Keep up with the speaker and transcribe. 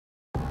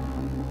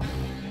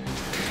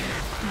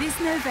this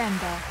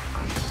November.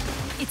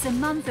 It's a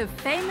month of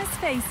famous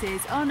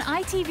faces on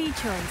ITV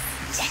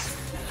Choice. Yes!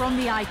 From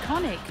the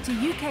iconic to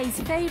UK's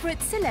favourite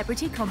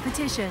celebrity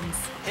competitions.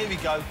 Here we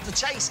go. The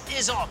chase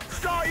is on.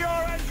 Start your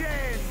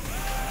engine!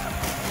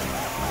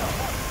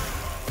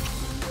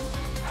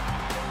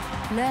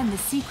 Learn the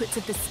secrets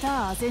of the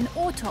stars in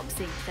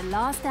Autopsy, the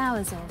last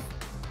hours of.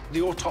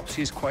 The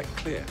autopsy is quite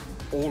clear.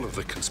 All of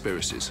the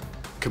conspiracies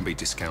can be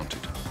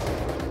discounted.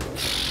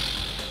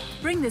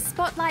 Bring the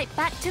spotlight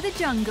back to the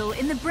jungle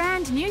in the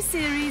brand new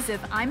series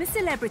of I'm a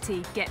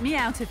Celebrity, Get Me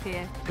Out of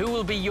Here. Who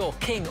will be your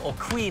king or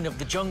queen of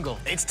the jungle?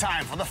 It's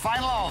time for the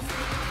final of.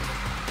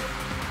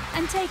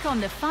 And take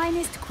on the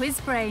finest quiz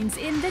brains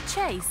in The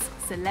Chase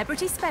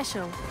Celebrity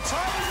Special.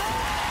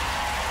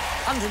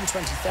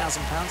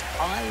 £120,000.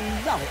 I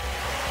love it.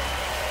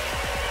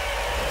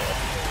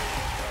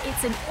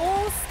 It's an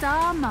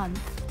all-star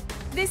month.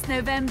 This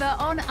November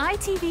on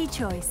ITV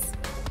Choice.